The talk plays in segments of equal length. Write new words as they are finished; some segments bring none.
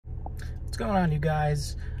What's going on, you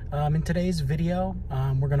guys? In today's video,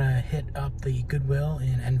 we're gonna hit up the Goodwill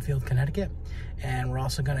in Enfield, Connecticut, and we're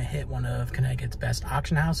also gonna hit one of Connecticut's best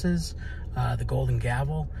auction houses, the Golden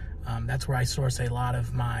Gavel. That's where I source a lot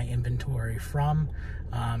of my inventory from.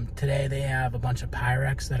 Today they have a bunch of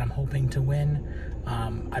Pyrex that I'm hoping to win.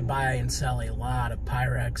 I buy and sell a lot of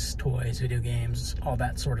Pyrex toys, video games, all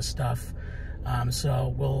that sort of stuff.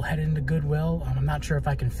 So we'll head into Goodwill. I'm not sure if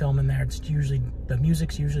I can film in there. The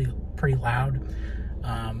music's usually pretty loud.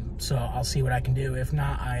 So I'll see what I can do. If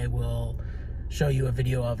not, I will show you a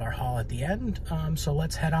video of our haul at the end. So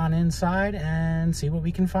let's head on inside and see what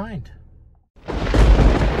we can find.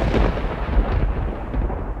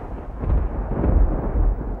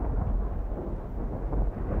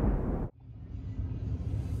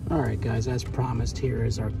 Alright guys, as promised, here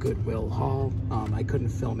is our Goodwill haul. I couldn't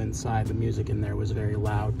film inside, the music in there was very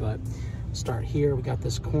loud, but start here. We got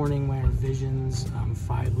this Corningware Visions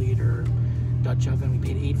 5-liter Dutch oven. We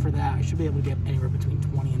paid $8 for that. I should be able to get anywhere between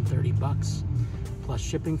 20 and 30 bucks plus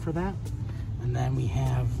shipping for that. And then we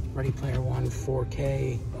have Ready Player One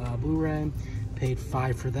 4K Blu-ray. Paid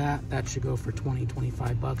 $5 for that. That should go for 20,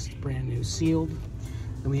 25 bucks. It's brand new, sealed.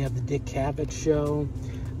 Then we have the Dick Cavett show.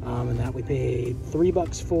 And that we paid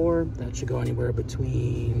 $3 for. That should go anywhere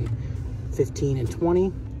between 15 and 20.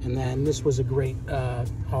 And then this was a great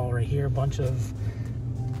haul right here. A bunch of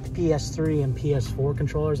PS3 and PS4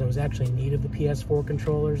 controllers. I was actually in need of the PS4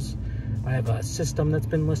 controllers. I have a system that's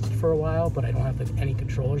been listed for a while, but I don't have any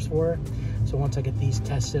controllers for it. So once I get these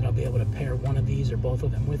tested, I'll be able to pair one of these or both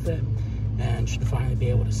of them with it, and should finally be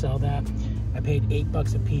able to sell that. I paid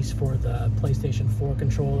 $8 a piece for the PlayStation 4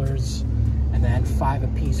 controllers, and then $5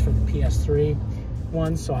 a piece for the PS3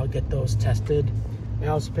 ones, so I'll get those tested. I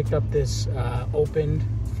also picked up this opened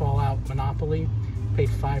Fallout Monopoly. Paid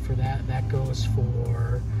 $5 for that. That goes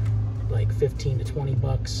for like 15 to 20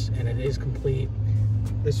 bucks, and it is complete.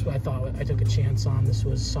 This I thought I took a chance on. This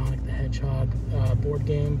was Sonic the Hedgehog board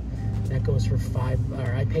game. That goes for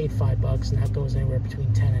I paid $5, and that goes anywhere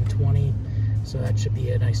between 10 and 20. So that should be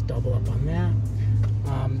a nice double up on that.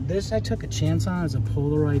 This I took a chance on is a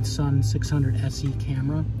Polaroid Sun 600 SE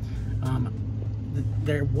camera.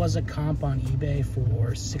 There was a comp on eBay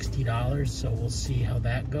for $60, so we'll see how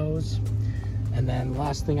that goes. And then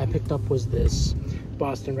last thing I picked up was this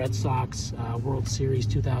Boston Red Sox World Series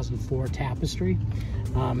 2004 tapestry.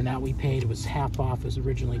 And that we paid, it was half off. It was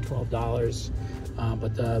originally $12,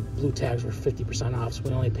 but the blue tags were 50% off, so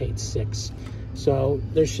we only paid $6. So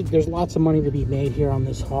there's lots of money to be made here on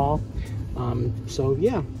this haul. So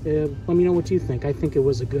yeah, let me know what you think. I think it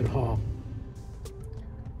was a good haul.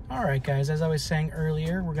 All right, guys, as I was saying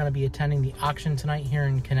earlier, we're going to be attending the auction tonight here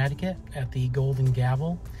in Connecticut at the Golden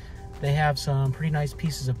Gavel. They have some pretty nice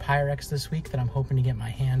pieces of Pyrex this week that I'm hoping to get my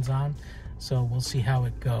hands on, so we'll see how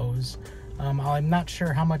it goes. I'm not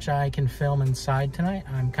sure how much I can film inside tonight.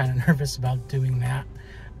 I'm kind of nervous about doing that,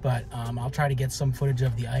 but I'll try to get some footage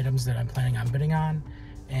of the items that I'm planning on bidding on,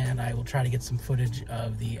 and I will try to get some footage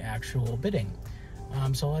of the actual bidding.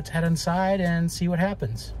 So let's head inside and see what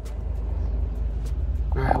happens.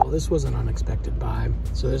 All right, well, this was an unexpected buy.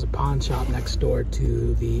 So there's a pawn shop next door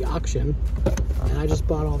to the auction, and I just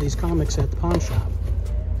bought all these comics at the pawn shop.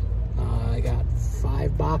 I got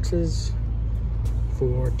 5 boxes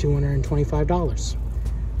for $225.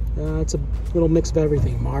 It's a little mix of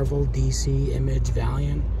everything: Marvel, DC, Image,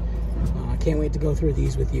 Valiant. I can't wait to go through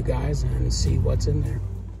these with you guys and see what's in there.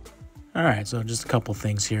 All right, so just a couple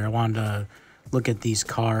things here. I wanted to look at these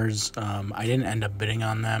cars. I didn't end up bidding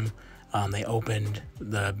on them. They opened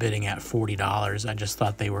the bidding at $40. I just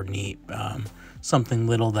thought they were neat. Something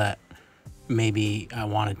little that maybe I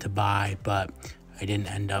wanted to buy, but I didn't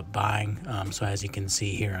end up buying. So as you can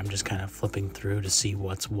see here, I'm just kind of flipping through to see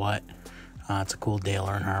what's what. It's a cool Dale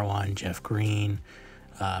Earnhardt one, Jeff Green,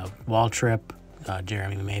 Waltrip,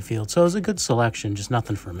 Jeremy Mayfield. So it was a good selection, just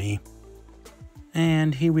nothing for me.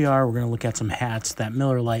 And here we are. We're going to look at some hats. That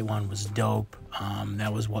Miller Lite one was dope.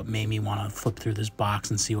 That was what made me want to flip through this box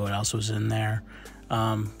and see what else was in there.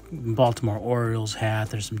 Baltimore Orioles hat.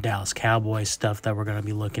 There's some Dallas Cowboys stuff that we're going to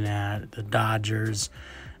be looking at. The Dodgers,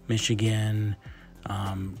 Michigan,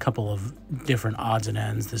 a couple of different odds and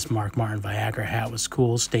ends. This Mark Martin Viagra hat was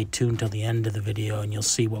cool. Stay tuned till the end of the video and you'll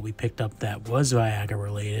see what we picked up that was Viagra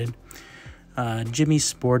related. Jimmy's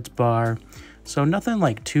Sports Bar. So nothing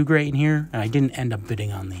like too great in here. I didn't end up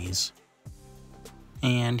bidding on these.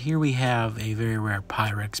 And here we have a very rare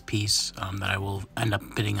Pyrex piece that I will end up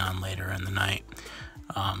bidding on later in the night.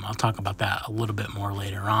 I'll talk about that a little bit more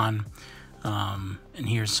later on. And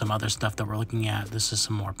here's some other stuff that we're looking at. This is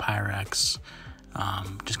some more Pyrex.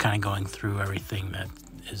 Just kind of going through everything that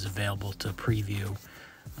is available to preview.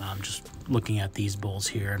 Just looking at these bowls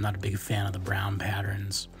here, I'm not a big fan of the brown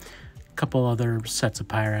patterns. A couple other sets of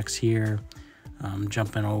Pyrex here.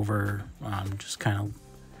 Jumping over, just kind of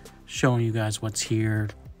showing you guys what's here,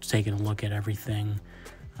 taking a look at everything.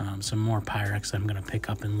 Some more Pyrex I'm going to pick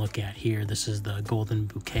up and look at here. This is the Golden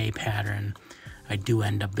Bouquet pattern. I do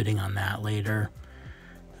end up bidding on that later.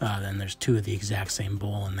 Then there's 2 of the exact same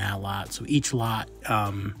bowl in that lot. So each lot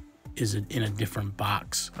is in a different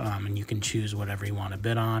box, and you can choose whatever you want to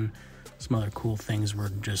bid on. Some other cool things were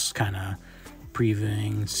just kind of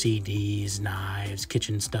previewing CDs, knives,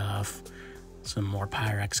 kitchen stuff. Some more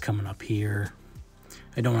Pyrex coming up here.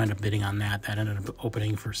 I don't end up bidding on that. That ended up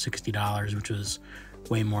opening for $60, which was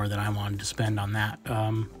way more than I wanted to spend on that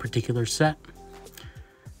particular set.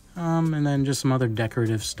 And then just some other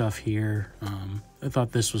decorative stuff here. I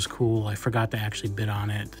thought this was cool. I forgot to actually bid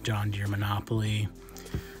on it. The John Deere Monopoly.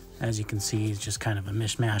 As you can see, it's just kind of a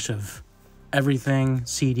mishmash of everything.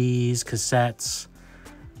 CDs, cassettes.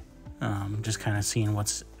 Just kind of seeing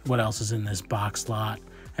what else is in this box lot.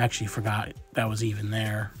 I actually forgot that was even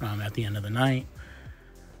there at the end of the night.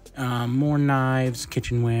 More knives,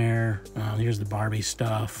 kitchenware. Here's the Barbie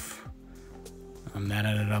stuff. That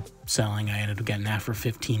ended up selling. I ended up getting that for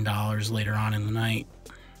 $15 later on in the night.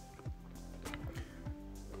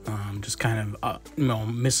 Just kind of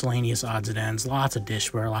miscellaneous odds and ends. Lots of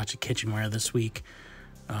dishware, lots of kitchenware this week.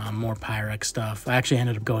 More Pyrex stuff. I actually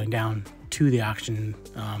ended up going down to the auction,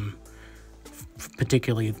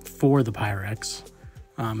 particularly for the Pyrex.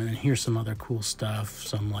 And then here's some other cool stuff.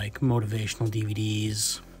 Some like motivational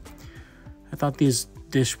DVDs. I thought this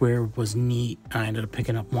dishware was neat. I ended up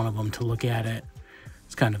picking up one of them to look at it.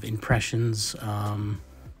 It's kind of Impressions.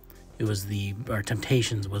 It was or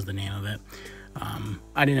Temptations was the name of it.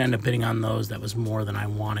 I didn't end up bidding on those. That was more than I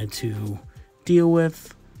wanted to deal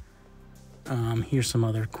with. Here's some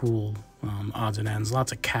other cool odds and ends.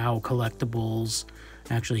 Lots of cow collectibles.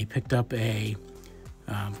 Actually picked up a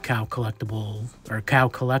cow collectible or cow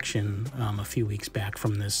collection a few weeks back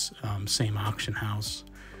from this same auction house.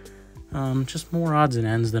 Just more odds and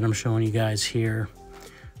ends that I'm showing you guys here.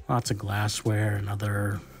 Lots of glassware and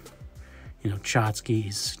other,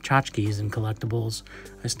 tchotchkes and collectibles.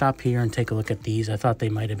 I stopped here and take a look at these. I thought they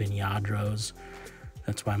might have been Yadros.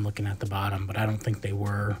 That's why I'm looking at the bottom, but I don't think they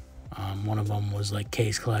were. One of them was like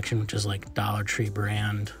Case Collection, which is like Dollar Tree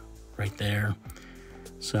brand right there.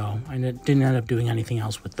 So I didn't end up doing anything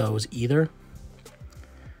else with those either.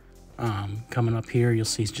 Coming up here, you'll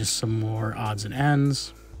see just some more odds and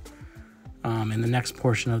ends. In the next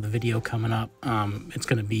portion of the video coming up, it's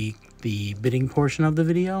going to be the bidding portion of the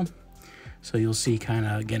video. So you'll see kind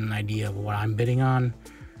of get an idea of what I'm bidding on,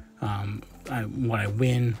 what I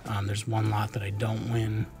win. There's one lot that I don't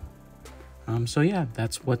win. So yeah,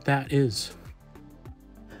 that's what that is.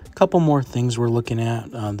 A couple more things we're looking at.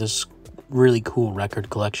 This really cool record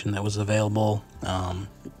collection that was available.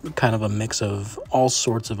 Kind of a mix of all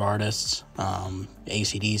sorts of artists.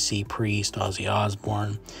 AC/DC, Priest, Ozzy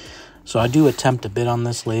Osbourne. So I do attempt to bid on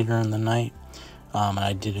this later in the night, and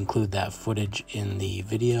I did include that footage in the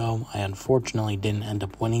video. I unfortunately didn't end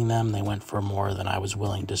up winning them. They went for more than I was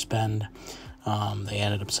willing to spend. They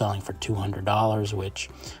ended up selling for $200, which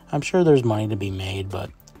I'm sure there's money to be made, but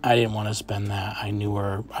I didn't want to spend that. I knew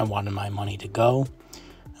where I wanted my money to go.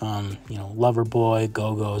 Loverboy,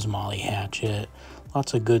 Go-Go's, Molly Hatchet.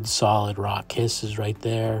 Lots of good, solid rock kisses right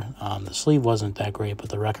there. The sleeve wasn't that great, but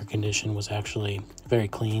the record condition was actually very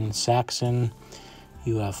clean. Saxon,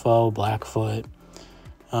 UFO, Blackfoot.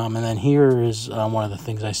 And then here is one of the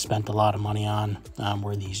things I spent a lot of money on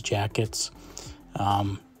were these jackets.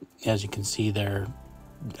 As you can see, they're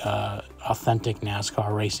authentic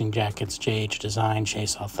NASCAR racing jackets, JH Design,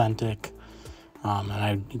 Chase Authentic. And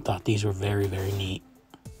I thought these were very, very neat.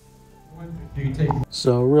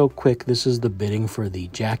 So real quick, this is the bidding for the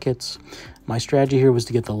jackets. My strategy here was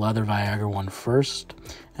to get the leather Viagra one first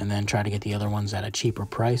and then try to get the other ones at a cheaper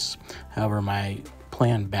price. However, my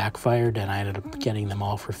plan backfired and I ended up getting them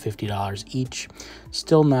all for $50 each.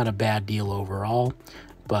 Still not a bad deal overall,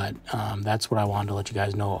 but that's what I wanted to let you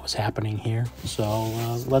guys know what was happening here. So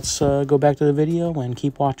let's go back to the video and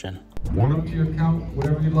keep watching. One up to your account,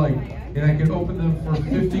 whatever you'd like. And I can open them for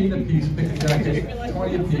 15 a piece, pick a jacket,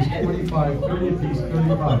 20 a piece, 25, 30 a piece,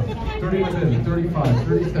 35, 30 within, 35,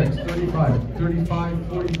 30 picks, 35, 35,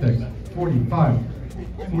 40 picks, 45,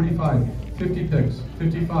 45, 50 picks,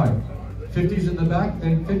 55, 50's in the back,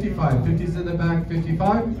 then 55, 50's in the back,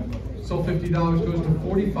 55. So $50 goes to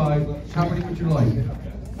 45. How many would you like?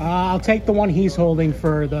 I'll take the one he's holding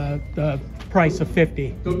for the price of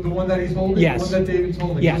 50. The one that he's holding? Yes. The one that David's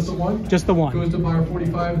holding? Yes. Just the one? Just the one. Goes to buyer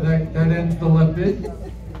 45, that ends the left bid.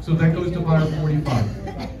 So that goes to buyer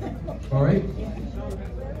 45. All right?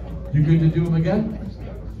 You good to do them again?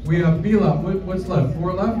 We have B lot. What's left?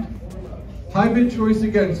 4 left? High bid choice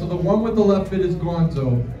again. So the one with the left bid is gone. So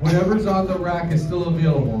whatever's on the rack is still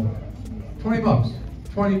available. 20 bucks.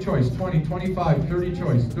 20 choice. 20, 25, 30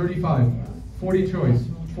 choice. 35, 40 choice.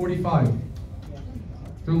 45.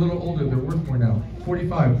 They're a little older. They're worth more now.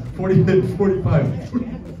 45, 40 bid, 45,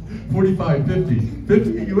 45, 50. 50,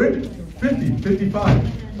 you in? 50,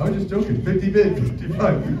 55. I was just joking. 50 bid,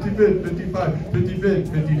 55, 50 bid, 55, 50 bid,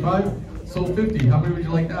 55. Sold 50. How many would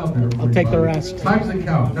you like now? There? I'll take the rest. Times and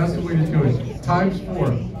count. That's the way to do it. Times 4.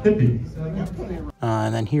 Hippie.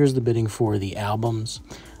 And then here's the bidding for the albums.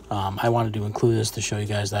 I wanted to include this to show you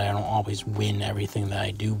guys that I don't always win everything that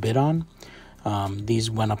I do bid on. These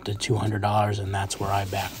went up to $200, and that's where I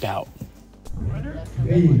backed out.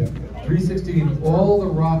 B, 316. All the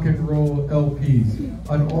rock and roll LPs.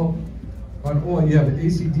 On all, you have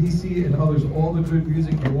AC/DC and others. All the good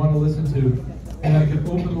music you want to listen to. And I can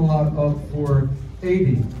open the lot up for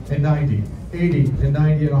 80 and 90, 80 and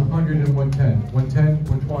 90 and 100 and 110, 110,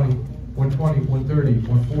 120, 120, 130,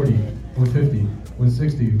 140, 150,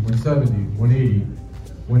 160, 170, 180,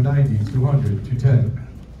 190, 200, 210,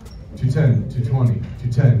 210, 220,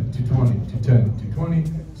 210, 220, 210, 220,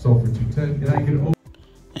 sold for 210, and I can open.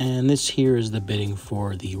 And this here is the bidding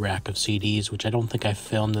for the rack of CDs, which I don't think I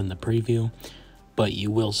filmed in the preview, but you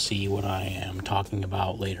will see what I am talking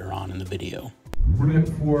about later on in the video.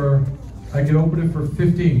 I can open it for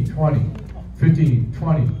 15, 20, 15,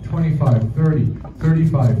 20, 25, 30,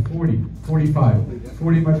 35, 40, 45,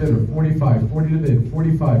 40 my bidder, 45, 40 to bid,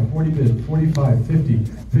 45, 40 bid, 45, 50,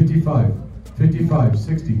 55, 55,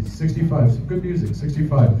 60, 65, some good music,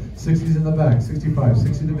 65, 60's in the back, 65,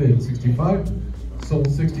 60 to bid, 65,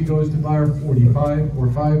 sold 60 goes to buyer, 45 or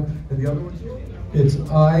 5, and the other one? It's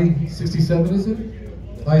I-67, is it?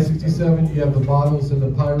 I-67, you have the bottles and the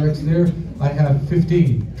Pyrex there. I have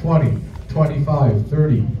 15, 20, 25,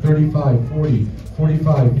 30, 35, 40,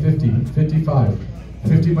 45, 50, 55,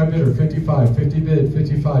 50 my bidder, 55, 50 bid,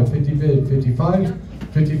 55, 50 bid, 55,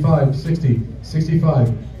 55, 60,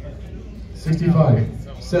 65, 65,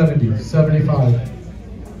 70, 75,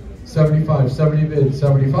 75, 70 bid,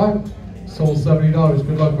 75, sold $70,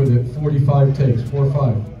 good luck with it, 45 takes,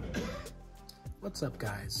 4-5. What's up,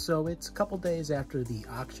 guys? So it's a couple days after the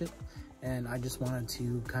auction, and I just wanted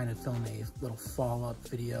to kind of film a little follow-up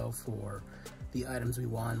video for the items we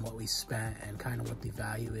won, what we spent, and kind of what the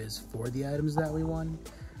value is for the items that we won.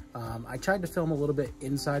 I tried to film a little bit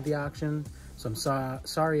inside the auction, so I'm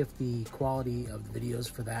sorry if the quality of the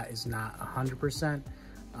videos for that is not 100%.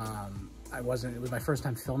 It was my first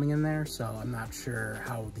time filming in there, so I'm not sure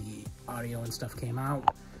how the audio and stuff came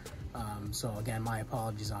out. So again, my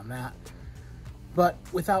apologies on that. But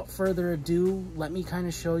without further ado, let me kind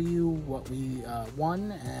of show you what we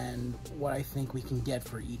won and what I think we can get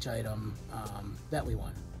for each item that we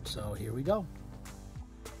won. So here we go.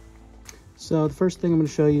 So the first thing I'm going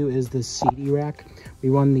to show you is this CD rack. We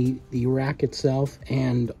won the rack itself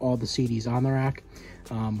and all the CDs on the rack.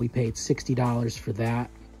 We paid $60 for that.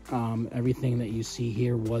 Everything that you see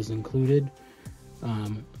here was included.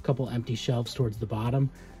 A couple empty shelves towards the bottom,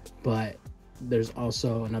 but there's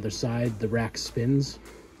also another side, the rack spins.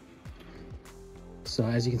 So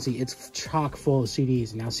as you can see, it's chock full of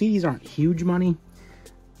CDs. Now CDs aren't huge money,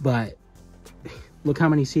 but look how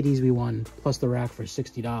many CDs we won, plus the rack for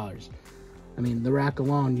 $60. I mean, the rack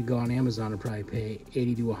alone, you go on Amazon and probably pay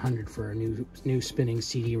 $80 to $100 for a new spinning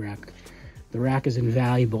CD rack. The rack is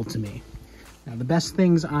invaluable to me. Now the best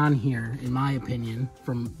things on here, in my opinion,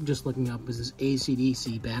 from just looking up, is this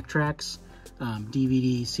AC/DC backtracks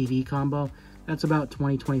DVD CD combo. That's about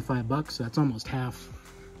 20-25 bucks, so that's almost half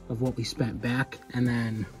of what we spent back. And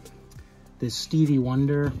then this Stevie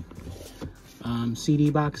Wonder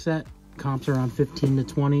CD box set, comps are around 15 to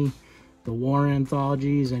 20. The War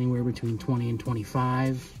anthologies, anywhere between 20 and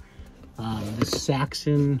 25. This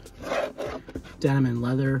Saxon Denim and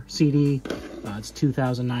Leather CD, it's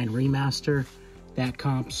 2009 remaster. That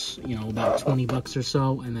comps, you know, about 20 bucks or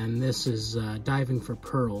so. And then this is Diving for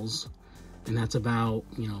Pearls, and that's about,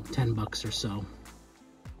 you know, 10 bucks or so.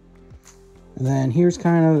 And then here's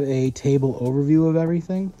kind of a table overview of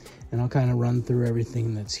everything, and I'll kind of run through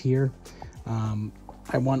everything that's here.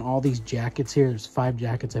 I won all these jackets here. There's 5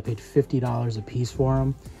 jackets. I paid $50 a piece for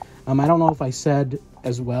them. I don't know if I said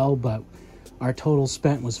as well, but our total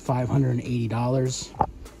spent was $580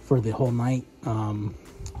 for the whole night.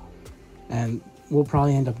 And we'll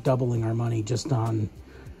probably end up doubling our money just on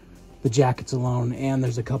the jackets alone, and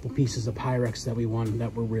there's a couple pieces of Pyrex that we won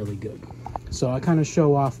that were really good. So I kind of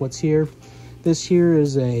show off what's here. This here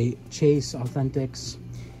is a Chase Authentics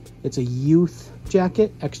It's a youth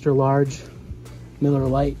jacket, extra large, Miller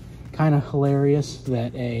Lite. Kind of hilarious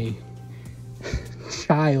that a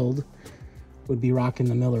child would be rocking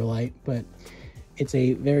the Miller Lite, but it's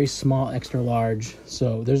a very small, extra large,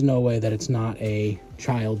 so there's no way that it's not a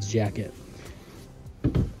child's jacket.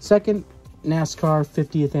 Second, NASCAR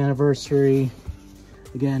 50th anniversary.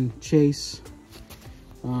 Again, Chase.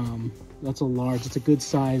 That's a large. It's a good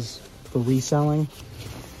size for reselling.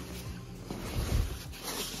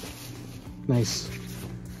 Nice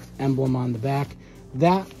emblem on the back.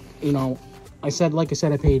 That, you know, like I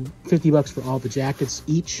said, I paid $50 for all the jackets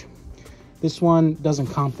each. This one doesn't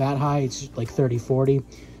comp that high. It's like 30, 40.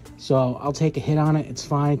 So I'll take a hit on it. It's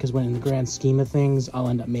fine, because when in the grand scheme of things, I'll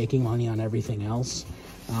end up making money on everything else.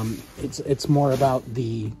 It's more about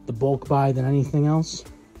the bulk buy than anything else.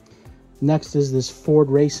 Next is this Ford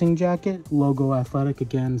Racing jacket, logo athletic,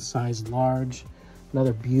 again, size large.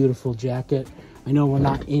 Another beautiful jacket. I know we're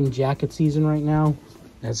not in jacket season right now,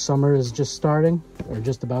 as summer is just starting, or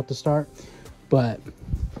just about to start, but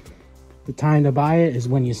the time to buy it is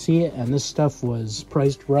when you see it, and this stuff was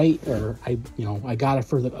priced right, or I got it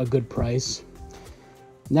for a good price.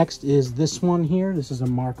 Next is this one here. This is a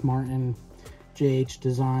Mark Martin JH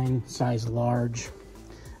design, size large,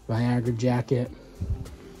 Viagra jacket.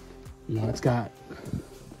 You know, it's got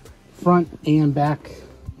front and back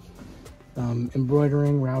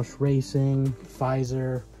embroidering, Roush Racing,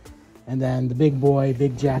 Pfizer, and then the big boy,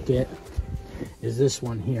 big jacket is this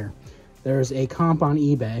one here. There's a comp on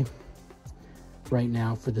eBay right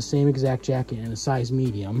now for the same exact jacket in a size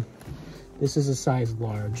medium. This is a size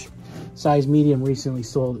large. Size medium recently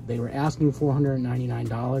sold. They were asking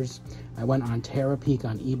 $499. I went on TerraPeak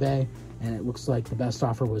on eBay, and it looks like the best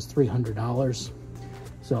offer was $300.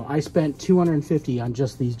 So I spent $250 on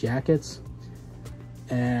just these jackets,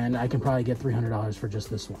 and I can probably get $300 for just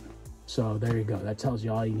this one. So there you go. That tells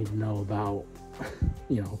you all you need to know about,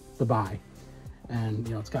 you know, the buy. And,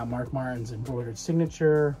 you know, it's got Mark Martin's embroidered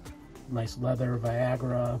signature, nice leather,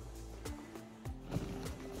 Viagra,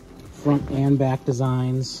 front and back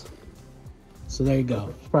designs. So there you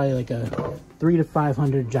go. It's probably like a $300 to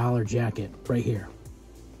 $500 jacket right here.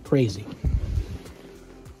 Crazy.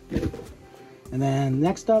 And then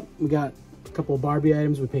next up, we got a couple of Barbie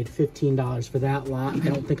items. We paid $15 for that lot. I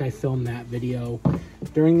don't think I filmed that video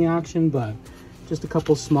during the auction, but just a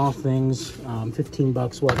couple small things.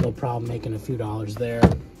 $15 was no problem making a few dollars there.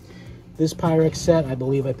 This Pyrex set, I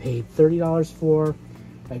believe I paid $30 for.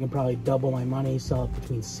 I can probably double my money, sell it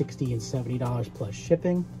between $60 and $70 plus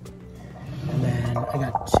shipping. And then I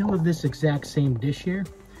got two of this exact same dish here.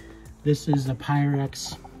 This is a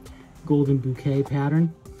Pyrex Golden Bouquet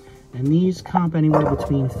pattern. And these comp anywhere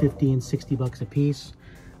between $50 and $60 a piece.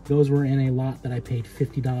 Those were in a lot that I paid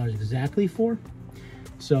 $50 exactly for.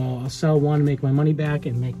 So I'll sell one, make my money back,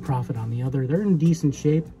 and make profit on the other. They're in decent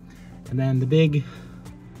shape. And then the big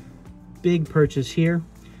purchase here,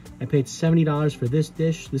 I paid $70 for this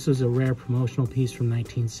dish. This was a rare promotional piece from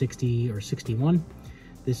 1960 or 61.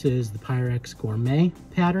 This is the Pyrex Gourmet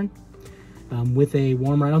pattern with a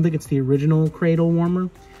warmer. I don't think it's the original cradle warmer,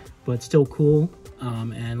 but still cool.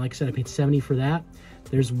 And like I said, I paid $70 for that.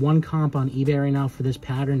 There's one comp on eBay right now for this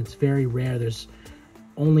pattern. It's very rare. There's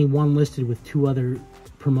only one listed with two other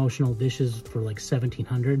promotional dishes for like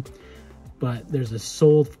 $1,700. But there's a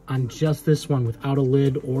sold on just this one without a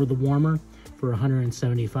lid or the warmer for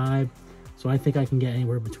 $175. So I think I can get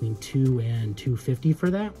anywhere between $200 and $250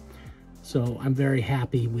 for that. So I'm very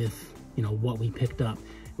happy with, you know, what we picked up.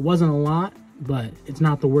 It wasn't a lot, but it's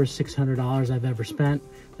not the worst $600 I've ever spent.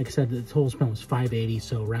 Like I said, the total spend was $580,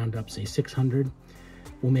 so round up, say $600.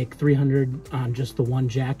 We'll make $300 on just the one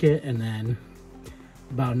jacket, and then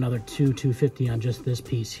about another $250 on just this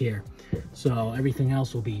piece here. So everything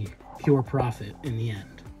else will be pure profit in the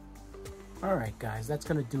end. All right, guys, that's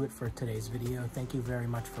going to do it for today's video. Thank you very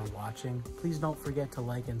much for watching. Please don't forget to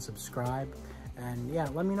like and subscribe. And yeah,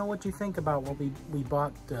 let me know what you think about what we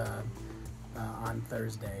bought on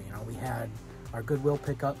Thursday. You know, we had our Goodwill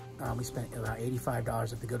pickup. We spent about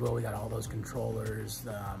 $85 at the Goodwill. We got all those controllers,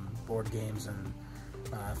 board games, and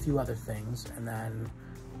a few other things. And then,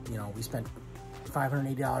 you know, we spent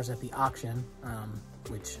 $580 at the auction,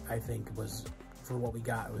 which I think was, for what we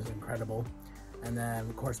got, it was incredible. And then,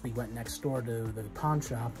 of course, we went next door to the pawn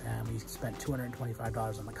shop, and we spent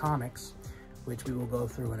 $225 on the comics, which we will go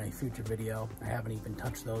through in a future video. I haven't even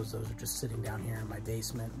touched those. Those are just sitting down here in my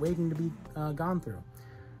basement, waiting to be gone through.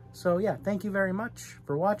 So yeah, thank you very much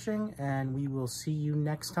for watching, and we will see you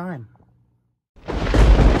next time.